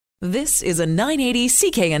This is a 980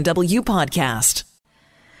 CKNW podcast.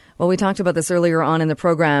 Well, we talked about this earlier on in the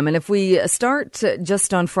program, and if we start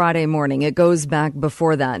just on Friday morning, it goes back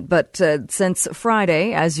before that. But since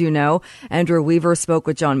Friday, as you know, Andrew Weaver spoke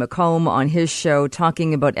with John McComb on his show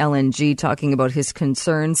talking about LNG, talking about his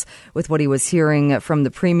concerns with what he was hearing from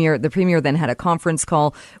the Premier. The Premier then had a conference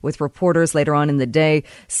call with reporters later on in the day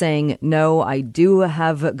saying, no, I do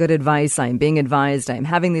have good advice. I'm being advised. I'm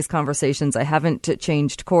having these conversations. I haven't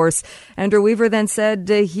changed course. Andrew Weaver then said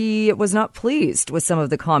he was not pleased with some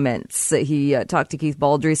of the comments. He talked to Keith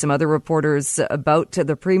Baldry, some other reporters about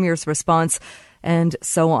the Premier's response, and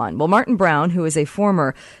so on. Well, Martyn Brown, who is a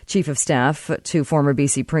former Chief of Staff to former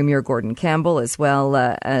BC Premier Gordon Campbell, as well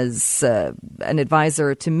as an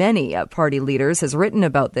advisor to many party leaders, has written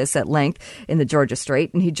about this at length in the Georgia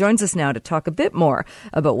Straight, and he joins us now to talk a bit more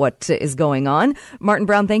about what is going on. Martyn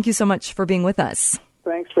Brown, thank you so much for being with us.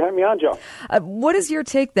 Thanks for having me on, Joe. What is your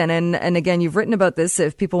take then? And again, you've written about this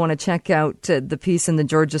if people want to check out the piece in the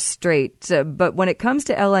Georgia Straight. But when it comes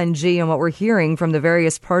to LNG and what we're hearing from the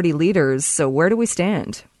various party leaders, so where do we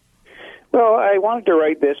stand? Well, I wanted to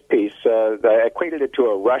write this piece. I equated it to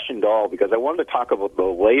a Russian doll because I wanted to talk about the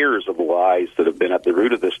layers of lies that have been at the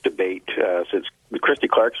root of this debate since Christy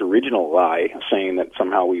Clark's original lie, saying that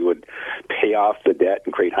somehow we would pay off the debt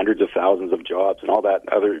and create hundreds of thousands of jobs and all that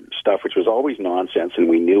other stuff, which was always nonsense, and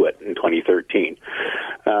we knew it in 2013.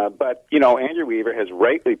 But, you know, Andrew Weaver has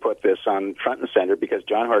rightly put this on front and center because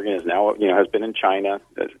John Horgan is now, has been in China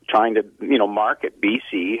trying to, market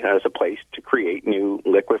BC as a place to create new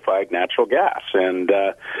liquefied natural gas. And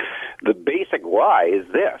the basic lie is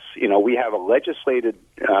this. We have a legislated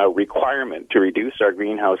requirement to reduce our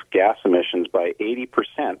greenhouse gas emissions by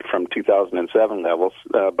 80% from 2007 levels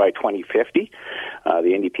by 2050. The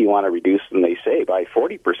NDP want to reduce them, they say, by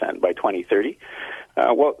 40% by 2030.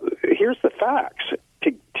 Well, here's the facts.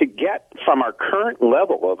 To get from our current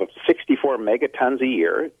level of 64 megatons a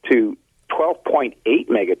year to 12.8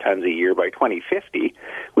 megatons a year by 2050,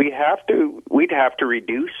 we'd have to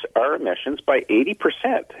reduce our emissions by 80%.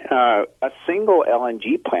 A single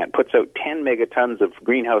LNG plant puts out 10 megatons of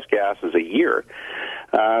greenhouse gases a year,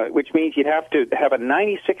 which means you'd have to have a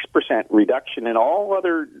 96% reduction in all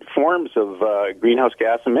other forms of greenhouse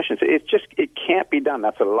gas emissions. It can't be done.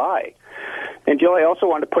 That's a lie. And Jill, I also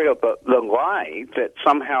want to point out the lie that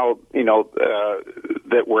somehow,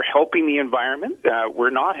 that we're helping the environment. We're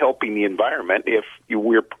not helping the environment if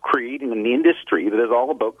we're creating an industry that is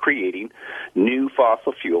all about creating new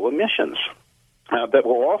fossil fuel emissions. That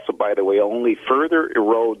will also, by the way, only further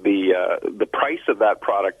erode the price of that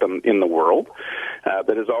product in the world.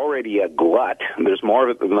 That is already a glut. There's more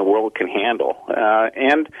of it than the world can handle.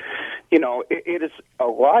 And it is a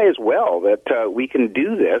lie as well that we can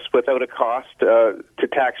do this without a cost to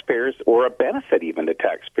taxpayers or a benefit even to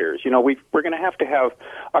taxpayers. We're going to have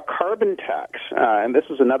a carbon tax, and this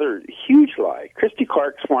is another huge lie. Christy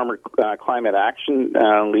Clark's former climate action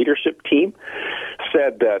leadership team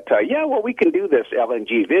said that, we can do this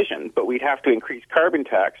LNG vision, but we'd have to increase carbon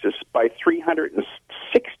taxes by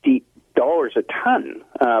 $360 a ton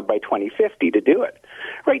by 2050 to do it.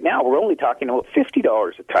 Right now, we're only talking about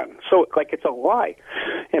 $50 a ton. So, it's a lie.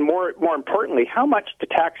 And more importantly, how much do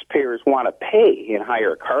taxpayers want to pay in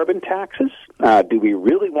higher carbon taxes? Do we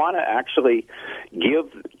really want to actually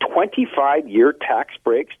give 25-year tax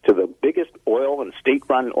breaks to the biggest oil and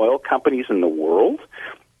state-run oil companies in the world?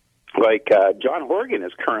 Like John Horgan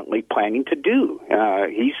is currently planning to do.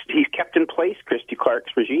 He's kept in place Christy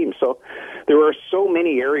Clark's regime. So there are so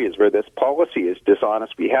many areas where this policy is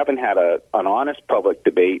dishonest. We haven't had an honest public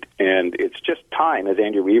debate, and it's just time, as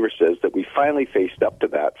Andrew Weaver says, that we finally faced up to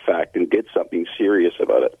that fact and did something serious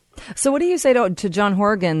about it. So what do you say to John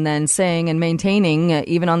Horgan then, saying and maintaining,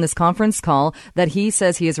 even on this conference call, that he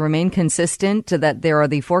says he has remained consistent, that there are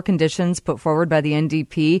the 4 conditions put forward by the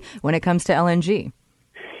NDP when it comes to LNG?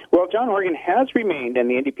 Well, John Horgan has remained, and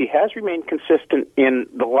the NDP has remained consistent in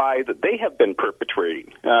the lie that they have been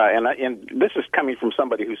perpetrating. And this is coming from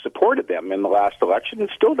somebody who supported them in the last election and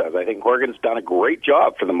still does. I think Horgan's done a great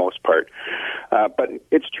job for the most part. But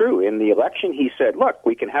it's true. In the election, he said, look,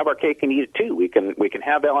 we can have our cake and eat it too. We can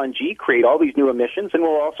have LNG, create all these new emissions, and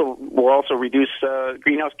we'll also reduce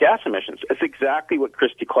greenhouse gas emissions. It's exactly what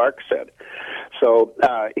Christy Clark said. So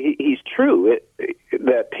he's true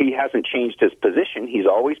that he hasn't changed his position. He's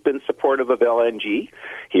always been supportive of LNG.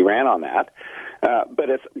 He ran on that. But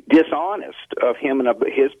it's dishonest of him and of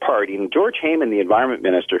his party. And George Heyman, the environment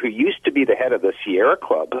minister, who used to be the head of the Sierra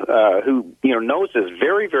Club, who knows this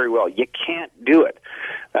very, very well. You can't do it.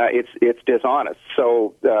 It's dishonest.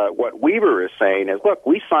 So what Weaver is saying is, look,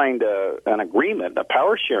 we signed an agreement, a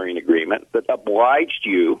power sharing agreement that obliged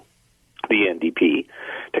you the NDP,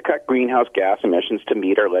 to cut greenhouse gas emissions to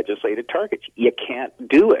meet our legislated targets. You can't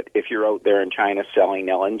do it if you're out there in China selling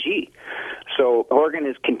LNG. So Oregon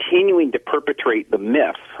is continuing to perpetrate the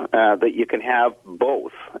myth that you can have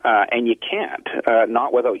both, and you can't,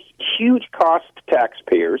 not without huge cost to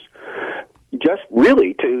taxpayers, just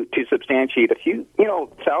really to substantiate a few,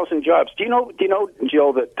 1,000 jobs. Do you know,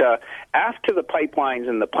 Jill, that after the pipelines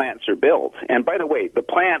and the plants are built, and by the way, the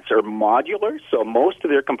plants are modular, so most of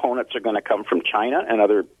their components are going to come from China and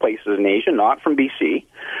other places in Asia, not from BC.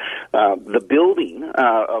 The building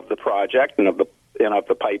of the project and of the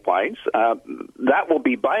pipelines, that will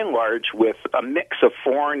be by and large with a mix of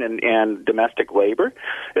foreign and domestic labor.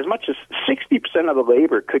 As much as 60% of the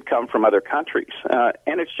labor could come from other countries,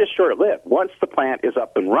 and it's just short-lived. Once the plant is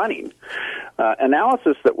up and running,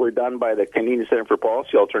 analysis that were done by the Canadian Centre for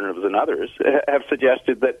Policy Alternatives and others have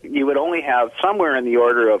suggested that you would only have somewhere in the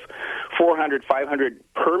order of 400, 500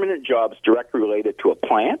 permanent jobs directly related to a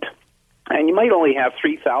plant, and you might only have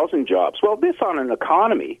 3,000 jobs. Well, this on an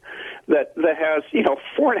economy that has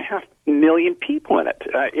 4.5 million people in it.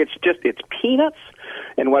 It's peanuts,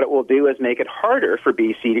 and what it will do is make it harder for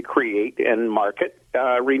BC to create and market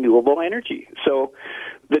renewable energy. So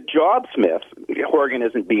the jobs myth, Oregon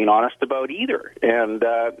isn't being honest about either, and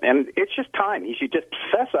it's just time. You should just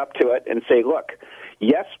fess up to it and say, look,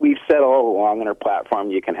 yes, we've said all along in our platform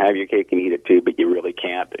you can have your cake and eat it too, but you really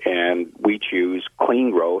can't. And we choose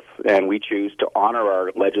clean growth, and we choose to honor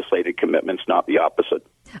our legislated commitments, not the opposite.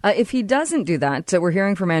 If he doesn't do that, we're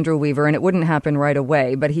hearing from Andrew Weaver, and it wouldn't happen right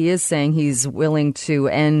away, but he is saying he's willing to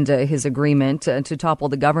end his agreement to topple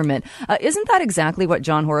the government. Isn't that exactly what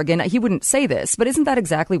John Horgan, he wouldn't say this, but isn't that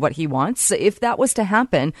exactly what he wants? If that was to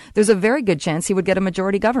happen, there's a very good chance he would get a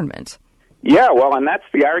majority government. Yeah, well, and that's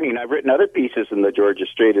the irony, and I've written other pieces in the Georgia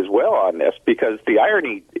Straight as well on this, because the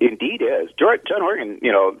irony indeed is, John Horgan,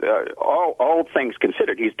 all things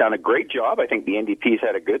considered, he's done a great job. I think the NDP's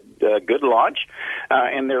had a good launch,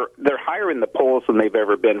 and they're higher in the polls than they've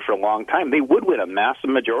ever been for a long time. They would win a massive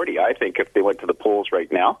majority, I think, if they went to the polls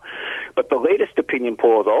right now. But the latest opinion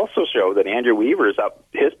polls also show that Andrew Weaver's up,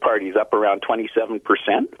 his party's up around 27%.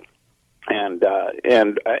 And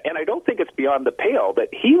I don't think it's beyond the pale that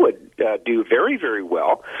he would do very, very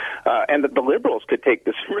well, and that the Liberals could take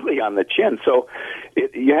this really on the chin. So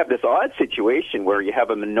you have this odd situation where you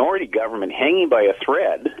have a minority government hanging by a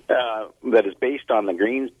thread that is based on the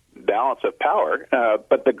Greens' balance of power.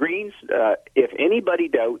 But the Greens, if anybody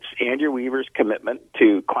doubts Andrew Weaver's commitment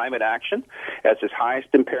to climate action as his highest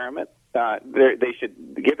impairment, they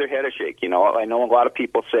should give their head a shake. I know a lot of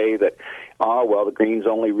people say that, the Greens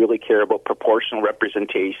only really care about proportional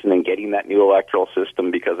representation and getting that new electoral system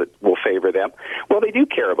because it will favor them. Well, they do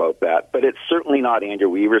care about that, but it's certainly not Andrew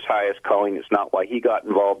Weaver's highest calling. It's not why he got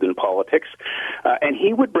involved in politics. And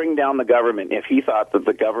he would bring down the government if he thought that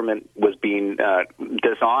the government was being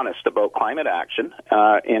dishonest about climate action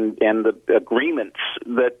and the agreements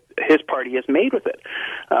that his party has made with it.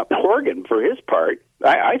 Horgan, for his part,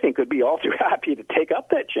 I think would be all too happy to take up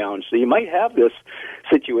that challenge. So you might have this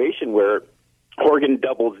situation where Horgan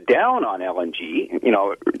doubles down on LNG,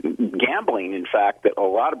 gambling, in fact, that a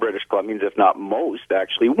lot of British Columbians, if not most,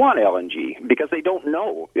 actually want LNG because they don't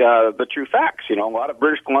know the true facts. A lot of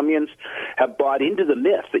British Columbians have bought into the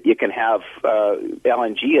myth that you can have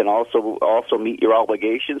LNG and also meet your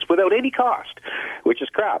obligations without any cost, which is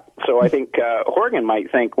crap. So I think Horgan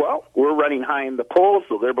might think, well, we're running high in the polls.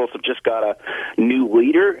 The Liberals have just got a new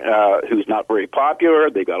leader who's not very popular.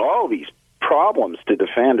 They've got all these problems to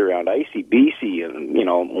defend around ICBC and,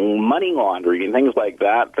 money laundering and things like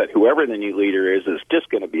that whoever the new leader is just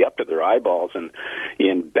going to be up to their eyeballs and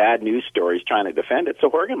in bad news stories trying to defend it. So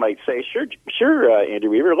Horgan might say, sure, Andrew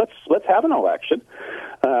Weaver, let's have an election.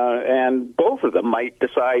 And both of them might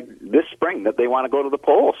decide this spring that they want to go to the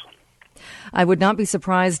polls. I would not be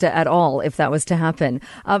surprised at all if that was to happen.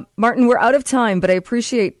 Martyn, we're out of time, but I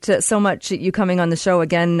appreciate so much you coming on the show.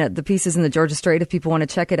 Again, the piece is in the Georgia Straight if people want to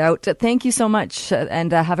check it out. Thank you so much,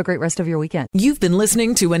 and have a great rest of your weekend. You've been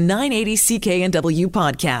listening to a 980 CKNW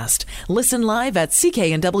podcast. Listen live at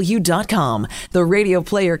cknw.com, the Radio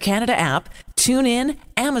Player Canada app, tune in,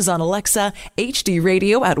 Amazon Alexa, HD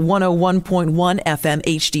Radio at 101.1 FM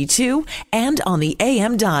HD2, and on the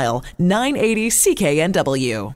AM dial, 980 CKNW.